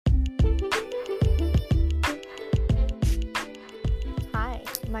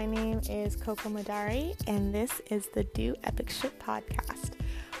My name is Coco Madari, and this is the Do Epic Shit podcast,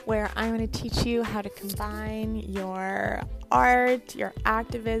 where I'm going to teach you how to combine your art, your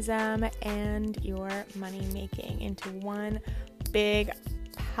activism, and your money making into one big,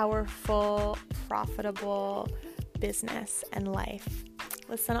 powerful, profitable business and life.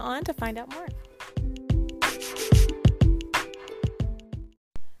 Listen on to find out more.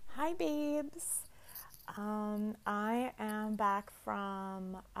 Hi, babes. I am back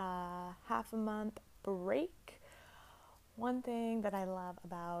from a half a month break. One thing that I love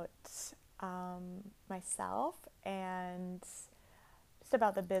about myself and just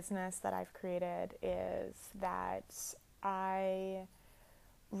about the business that I've created is that I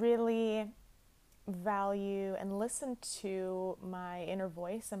really value and listen to my inner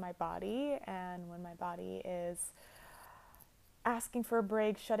voice and my body, and when my body is asking for a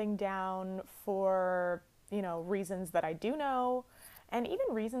break, shutting down for, reasons that I do know, and even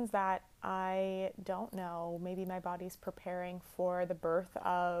reasons that I don't know. Maybe my body's preparing for the birth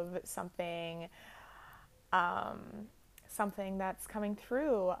of something that's coming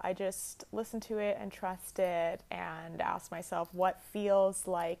through. I just listen to it and trust it and ask myself what feels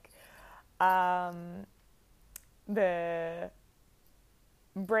like the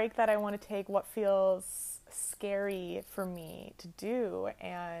break that I want to take, what feels scary for me to do,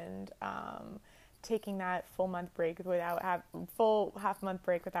 and taking that full half month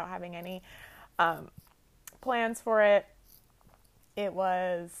break without having any plans for it. It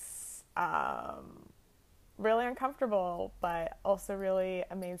was really uncomfortable, but also really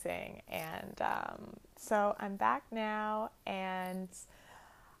amazing. And so I'm back now, and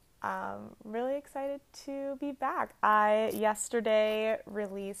really excited to be back. I yesterday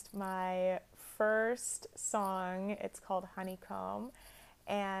released my first song. It's called Honeycomb,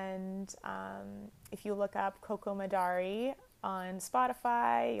 and if you look up Coco Madari on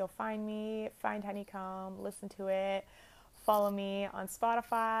Spotify, you'll find me, find Honeycomb, listen to it, follow me on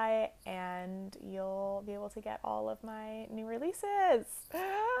Spotify, and you'll be able to get all of my new releases.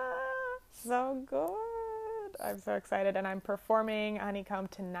 So good. I'm so excited, and I'm performing Honeycomb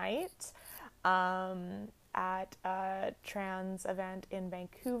tonight at a trans event in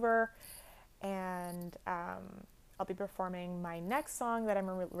Vancouver, and I'll be performing my next song that I'm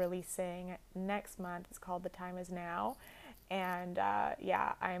releasing next month. It's called The Time Is Now, and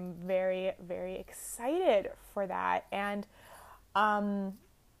I'm very, very excited for that. And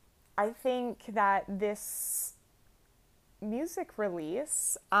I think that this music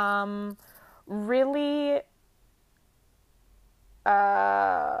release really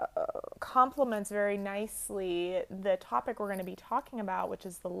complements very nicely the topic we're going to be talking about, which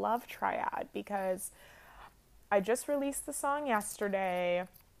is the love triad, because I just released the song yesterday.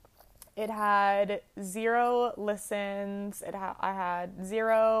 It had 0 listens. I had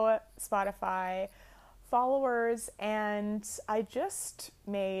 0 Spotify followers, and I just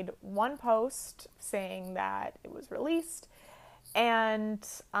made one post saying that it was released. And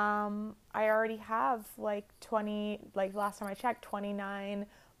I already have last time I checked, 29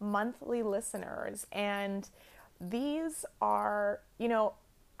 monthly listeners. And these are,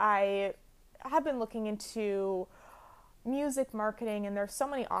 I have been looking into music marketing, and there's so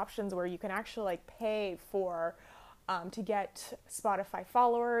many options where you can actually pay for to get Spotify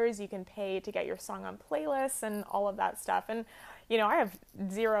followers. You can pay to get your song on playlists and all of that stuff. And, I have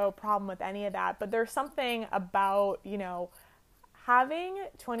 0 problem with any of that, but there's something about, having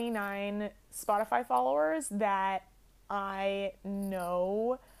 29 Spotify followers that I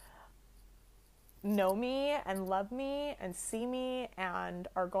know me and love me and see me and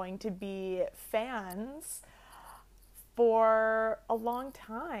are going to be fans for a long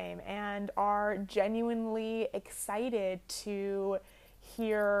time and are genuinely excited to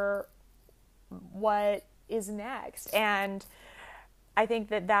hear what is next. And I think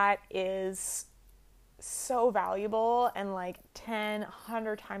that is so valuable, and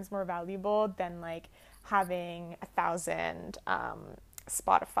 100 times more valuable than having 1,000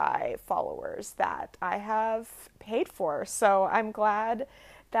 Spotify followers that I have paid for. So I'm glad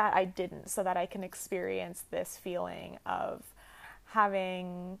that I didn't, so that I can experience this feeling of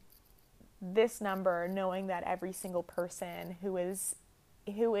having this number, knowing that every single person who is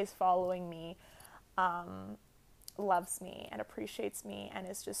following me loves me and appreciates me and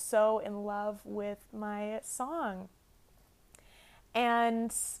is just so in love with my song.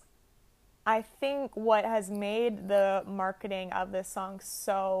 And I think what has made the marketing of this song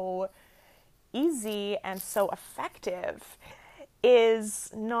so easy and so effective is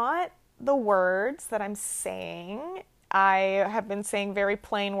not the words that I'm saying. I have been saying very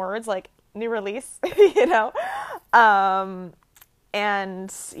plain words like new release,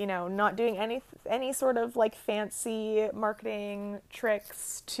 and, you know, not doing any sort of like fancy marketing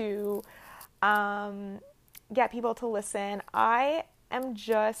tricks to get people to listen. I am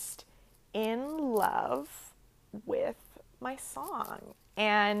just in love with my song,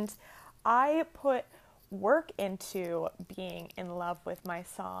 and I put work into being in love with my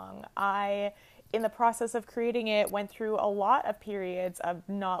song. In the process of creating it, went through a lot of periods of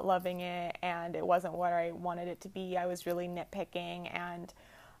not loving it, and it wasn't what I wanted it to be. I was really nitpicking and,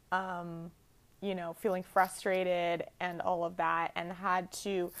 you know, feeling frustrated and all of that, and had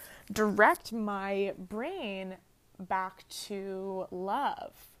to direct my brain back to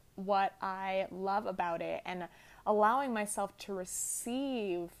love, what I love about it, and allowing myself to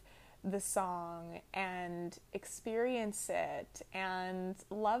receive the song and experience it and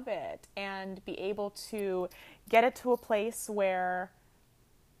love it and be able to get it to a place where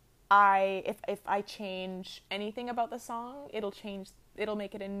if I change anything about the song, it'll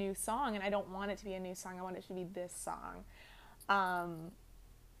make it a new song, and I don't want it to be a new song. I want it to be this song.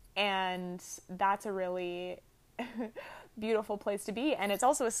 And that's a really beautiful place to be. And it's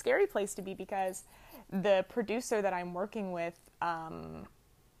also a scary place to be because the producer that I'm working with,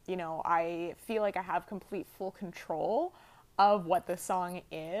 you know, I feel like I have complete full control of what the song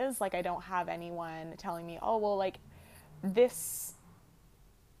is. Like, I don't have anyone telling me, oh, well, like this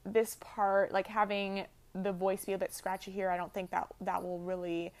part, like having the voice be a bit scratchy here, I don't think that will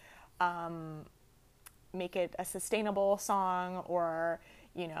really make it a sustainable song, or,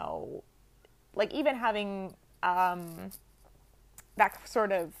 you know, like even having that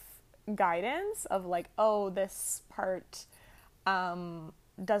sort of guidance of like, oh, this part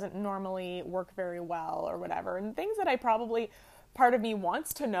doesn't normally work very well or whatever, and things that I probably, part of me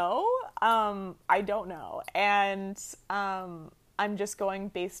wants to know, I don't know, and I'm just going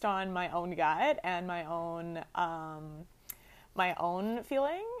based on my own gut and my own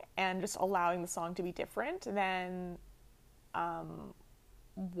feeling, and just allowing the song to be different than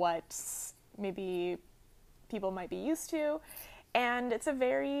what maybe people might be used to. And it's a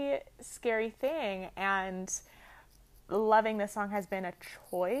very scary thing, and loving this song has been a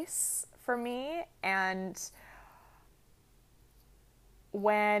choice for me. And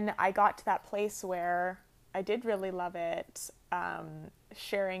when I got to that place where I did really love it,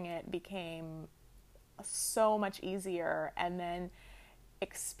 sharing it became so much easier, and then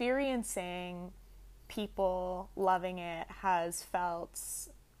experiencing people loving it has felt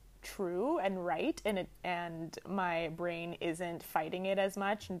true and right, and my brain isn't fighting it as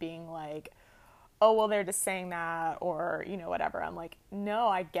much and being like, oh, well, they're just saying that, or, you know, whatever. I'm like, no,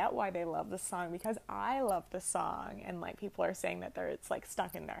 I get why they love the song, because I love the song, and like people are saying that it's like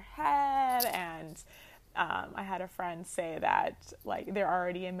stuck in their head. And I had a friend say that like they're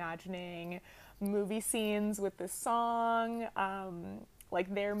already imagining movie scenes with this song,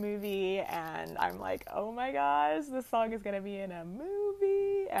 like their movie, and I'm like, oh my gosh, this song is gonna be in a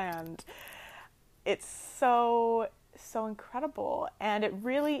movie, and it's so incredible. And it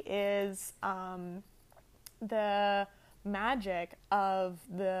really is the magic of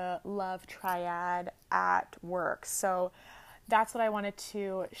the love triad at work. So that's what I wanted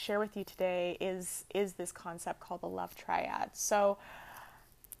to share with you today, is this concept called the love triad. So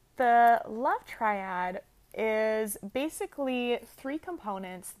the love triad is basically three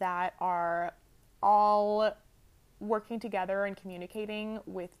components that are all working together and communicating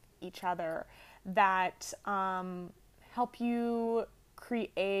with each other, that help you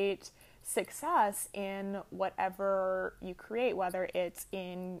create success in whatever you create, whether it's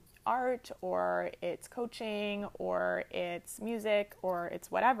in art, or it's coaching, or it's music, or it's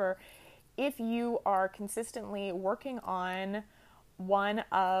whatever. If you are consistently working on one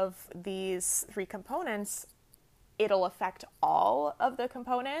of these three components, it'll affect all of the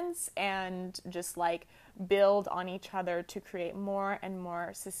components and just like build on each other to create more and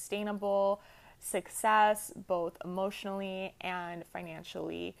more sustainable success, both emotionally and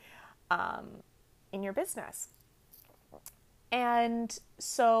financially, in your business. And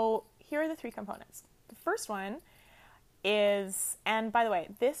so here are the three components. The first one is, and by the way,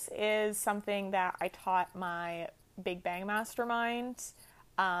 this is something that I taught my Big Bang Mastermind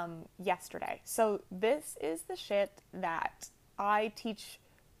yesterday. So this is the shit that I teach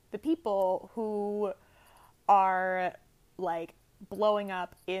the people who are like blowing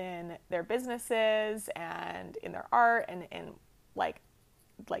up in their businesses and in their art, and like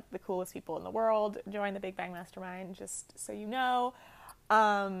the coolest people in the world join the Big Bang Mastermind, just so you know.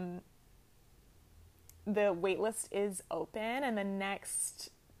 The waitlist is open, and the next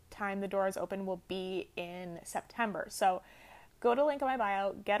time the doors open will be in September. So go to link in my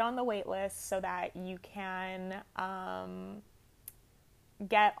bio, get on the wait list so that you can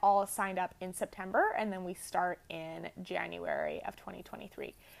get all signed up in September, and then we start in January of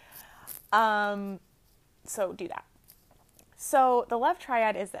 2023. So do that. So the love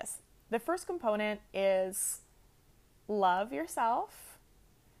triad is this. The first component is love yourself.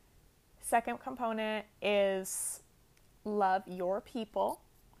 Second component is love your people.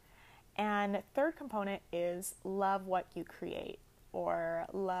 And third component is love what you create or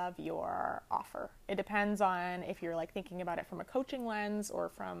love your offer. It depends on if you're like thinking about it from a coaching lens or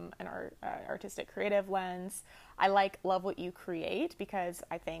from an artistic creative lens. I like love what you create because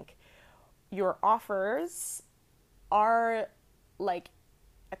I think your offers are like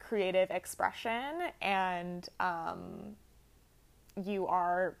a creative expression, and you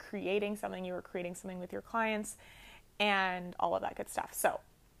are creating something with your clients and all of that good stuff. So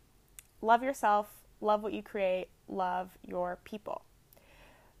love yourself, love what you create, love your people.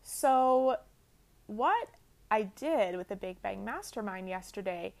 So what I did with the Big Bang Mastermind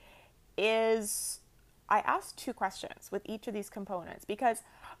yesterday is I asked 2 questions with each of these components, because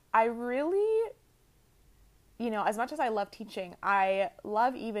I really, as much as I love teaching, I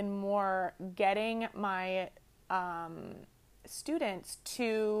love even more getting my students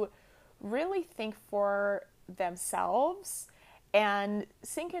to really think for themselves and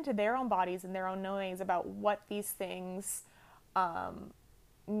sink into their own bodies and their own knowings about what these things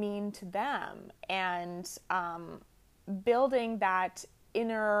mean to them, and building that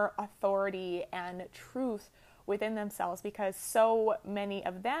inner authority and truth within themselves, because so many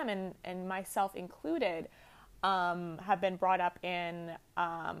of them, and myself included, have been brought up in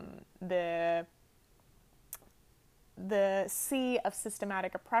the sea of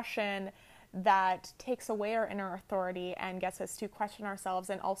systematic oppression that takes away our inner authority and gets us to question ourselves,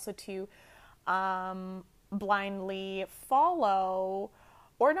 and also to blindly follow,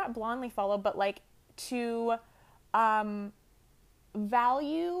 or not blindly follow, but like to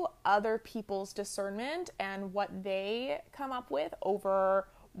value other people's discernment and what they come up with over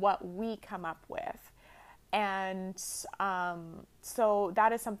what we come up with. And so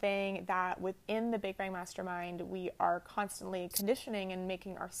that is something that within the Big Bang Mastermind, we are constantly conditioning and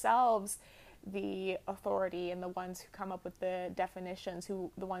making ourselves the authority and the ones who come up with the definitions,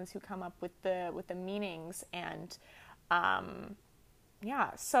 the ones who come up with the meanings. And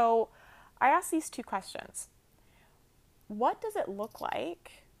so I asked these 2 questions. What does it look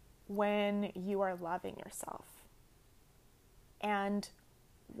like when you are loving yourself? And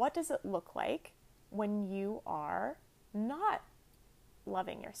what does it look like when you are not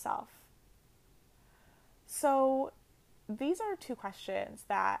loving yourself? So these are 2 questions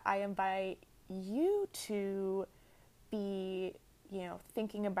that I invite you to be,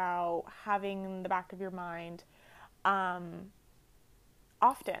 thinking about, having in the back of your mind often.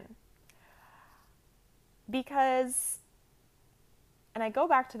 Because, and I go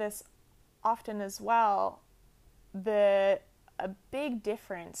back to this often as well, a big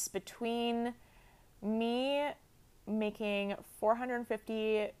difference between me making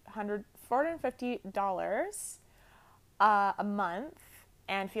 $450 a month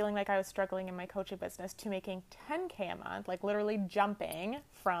and feeling like I was struggling in my coaching business, to making $10K a month, like literally jumping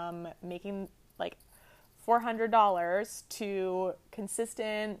from making like $400 to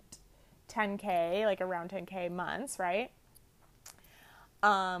consistent $10K, like around $10K months, right?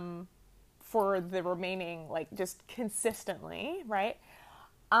 For the remaining, like just consistently, right?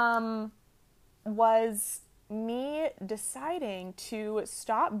 Was me deciding to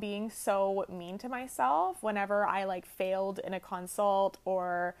stop being so mean to myself whenever I like failed in a consult,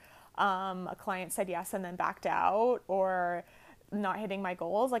 or a client said yes and then backed out, or not hitting my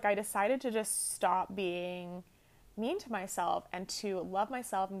goals. Like I decided to just stop being mean to myself and to love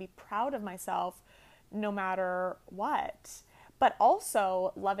myself and be proud of myself no matter what. But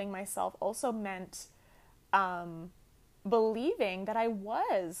also loving myself also meant believing that I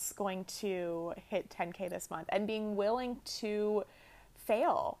was going to hit 10K this month, and being willing to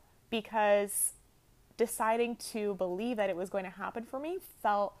fail, because deciding to believe that it was going to happen for me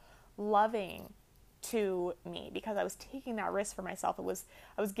felt loving to me, because I was taking that risk for myself. I was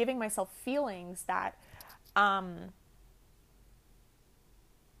giving myself feelings that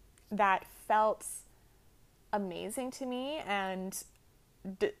that felt amazing to me, and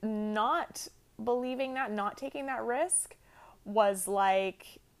not believing that, not taking that risk, was like,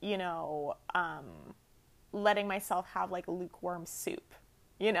 letting myself have like lukewarm soup,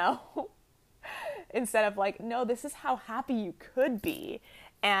 instead of like, no, this is how happy you could be,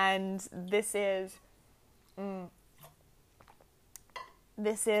 and this is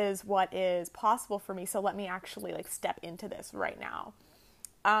what is possible for me, so let me actually like step into this right now.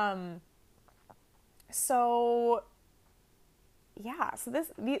 So yeah, so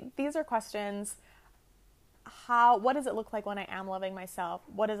these are questions. What does it look like when I am loving myself?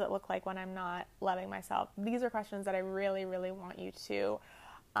 What does it look like when I'm not loving myself? These are questions that I really, really want you to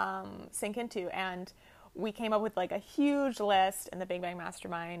sink into. And we came up with like a huge list in the Big Bang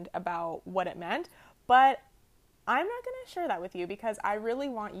Mastermind about what it meant, but I'm not going to share that with you because I really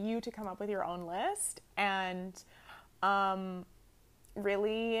want you to come up with your own list and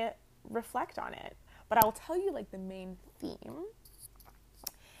really reflect on it. But I will tell you, like, the main theme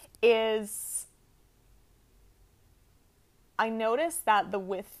is I noticed that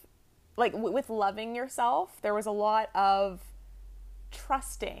with loving yourself, there was a lot of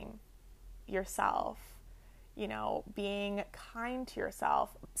trusting yourself, you know, being kind to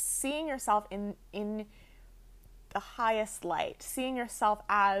yourself, seeing yourself in the highest light, seeing yourself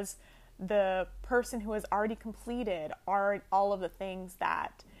as the person who has already completed all of the things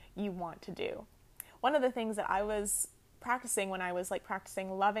that you want to do. One of the things that I was practicing when I was like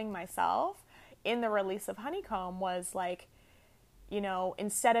practicing loving myself in the release of Honeycomb was like, you know,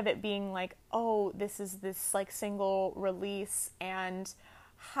 instead of it being like, oh, this is this like single release and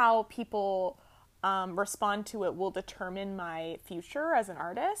how people respond to it will determine my future as an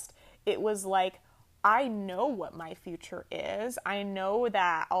artist, it was like, I know what my future is. I know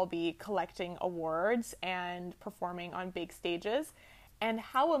that I'll be collecting awards and performing on big stages. And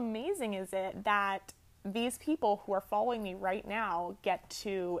how amazing is it that these people who are following me right now get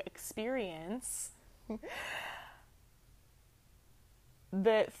to experience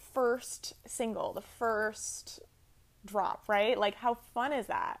the first single, the first drop, right? Like, how fun is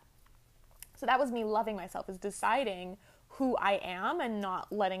that? So that was me loving myself, is deciding who I am and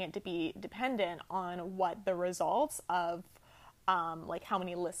not letting it to be dependent on what the results of like how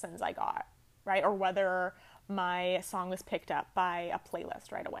many listens I got, right? Or whether my song was picked up by a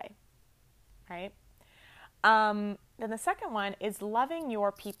playlist right away, right? Then the second one is loving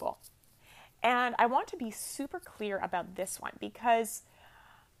your people. And I want to be super clear about this one because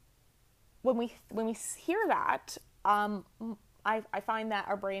when we hear that, I find that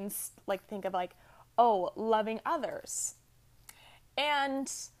our brains like think of like, oh, loving others.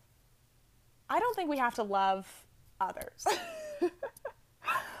 And I don't think we have to love others.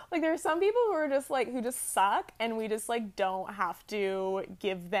 Like, there are some people who are just like, who just suck, and we just like don't have to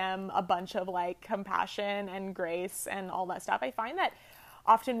give them a bunch of like compassion and grace and all that stuff. I find that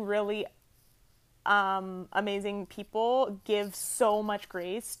often really amazing people give so much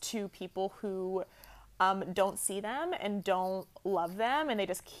grace to people who don't see them and don't love them, and they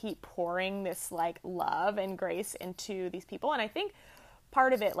just keep pouring this like love and grace into these people. And I think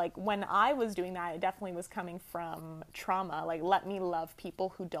part of it, like when I was doing that, it definitely was coming from trauma. Like, let me love people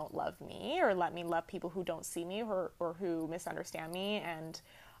who don't love me, or let me love people who don't see me or who misunderstand me, and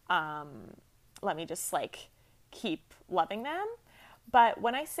let me just like keep loving them. But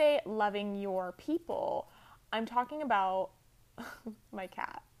when I say loving your people, I'm talking about my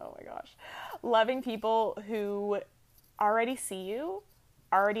cat. Oh my gosh. Loving people who already see you,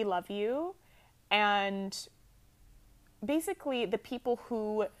 already love you, and basically the people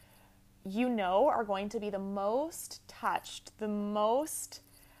who you know are going to be the most touched, the most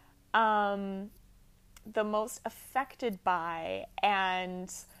affected by,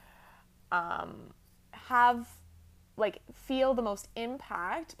 and have like feel the most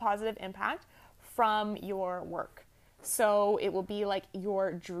impact, positive impact from your work. So it will be like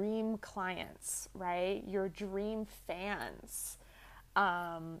your dream clients, right? Your dream fans,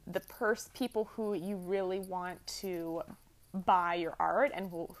 people who you really want to buy your art and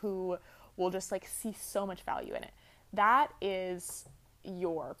who will just like see so much value in it. That is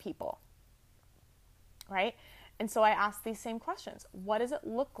your people, right? And so I ask these same questions. What does it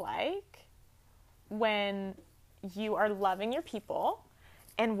look like when you are loving your people?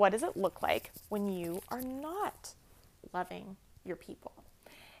 And what does it look like when you are not loving your people?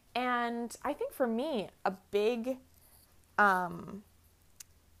 And I think for me, a big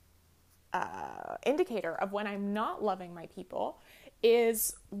indicator of when I'm not loving my people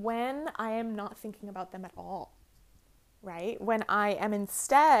is when I am not thinking about them at all, right? When I am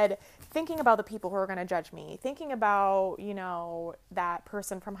instead thinking about the people who are going to judge me, thinking about, you know, that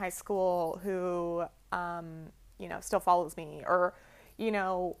person from high school who, you know, still follows me, or, you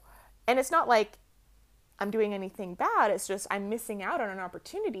know, and it's not like I'm doing anything bad. It's just I'm missing out on an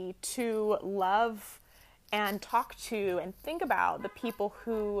opportunity to love and talk to and think about the people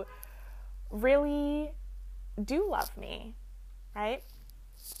who really do love me, right?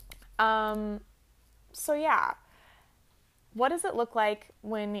 So yeah, what does it look like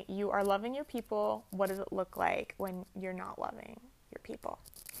when you are loving your people? What does it look like when you're not loving your people?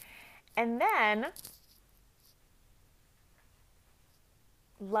 And then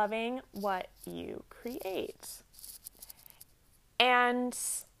loving what you create. And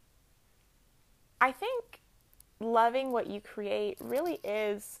I think loving what you create really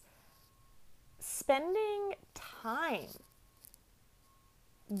is spending time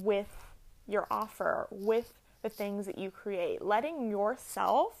with your offer, with the things that you create, letting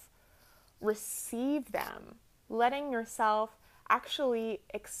yourself receive them, letting yourself actually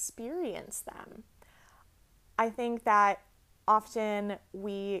experience them. I think that often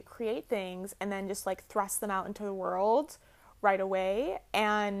we create things and then just like thrust them out into the world right away,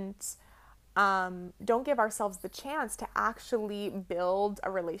 and don't give ourselves the chance to actually build a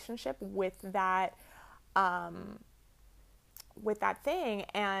relationship with that thing,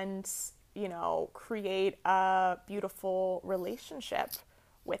 and create a beautiful relationship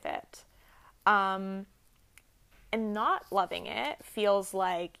with it. And not loving it feels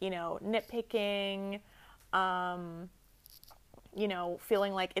like nitpicking,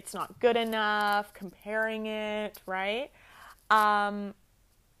 feeling like it's not good enough, comparing it, right?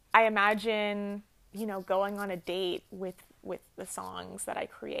 I imagine, going on a date with the songs that I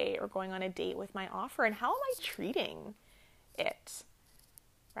create, or going on a date with my offer, and how am I treating it,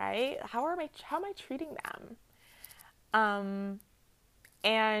 right? How am I treating them?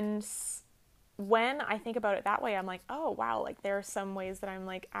 And when I think about it that way, I'm like, oh wow, like there are some ways that I'm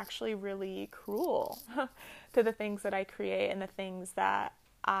like actually really cruel to the things that I create and the things that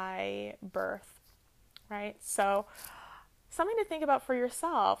I birth, right? So something to think about for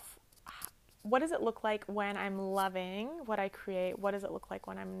yourself. What does it look like when I'm loving what I create? What does it look like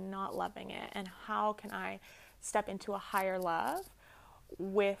when I'm not loving it? And how can I step into a higher love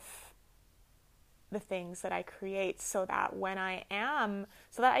with the things that I create, so that when I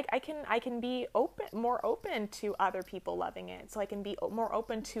can be more open to other people loving it. So I can be more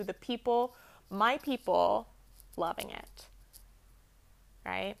open to my people loving it,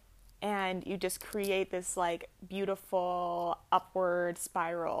 right? And you just create this like beautiful upward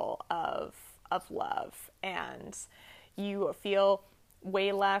spiral of love, and you feel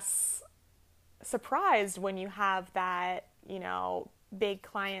way less surprised when you have that, big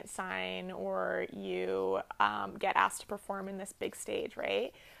client sign, or you get asked to perform in this big stage,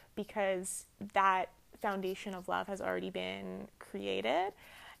 right? Because that foundation of love has already been created,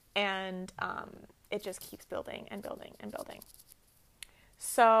 and it just keeps building and building and building.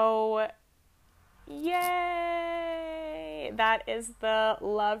 So, yay! That is the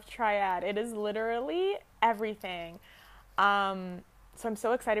love triad. It is literally everything. So I'm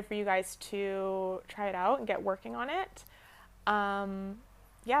so excited for you guys to try it out and get working on it.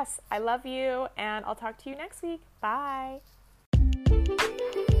 Yes, I love you, and I'll talk to you next week. Bye.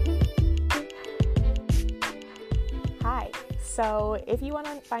 Hi. So if you want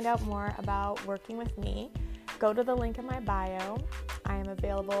to find out more about working with me, go to the link in my bio. I am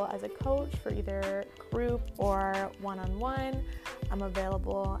available as a coach for either group or one-on-one. I'm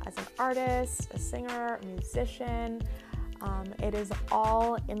available as an artist, a singer, a musician. It is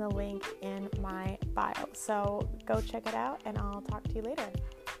all in the link in my bio. So go check it out, and I'll talk to you later.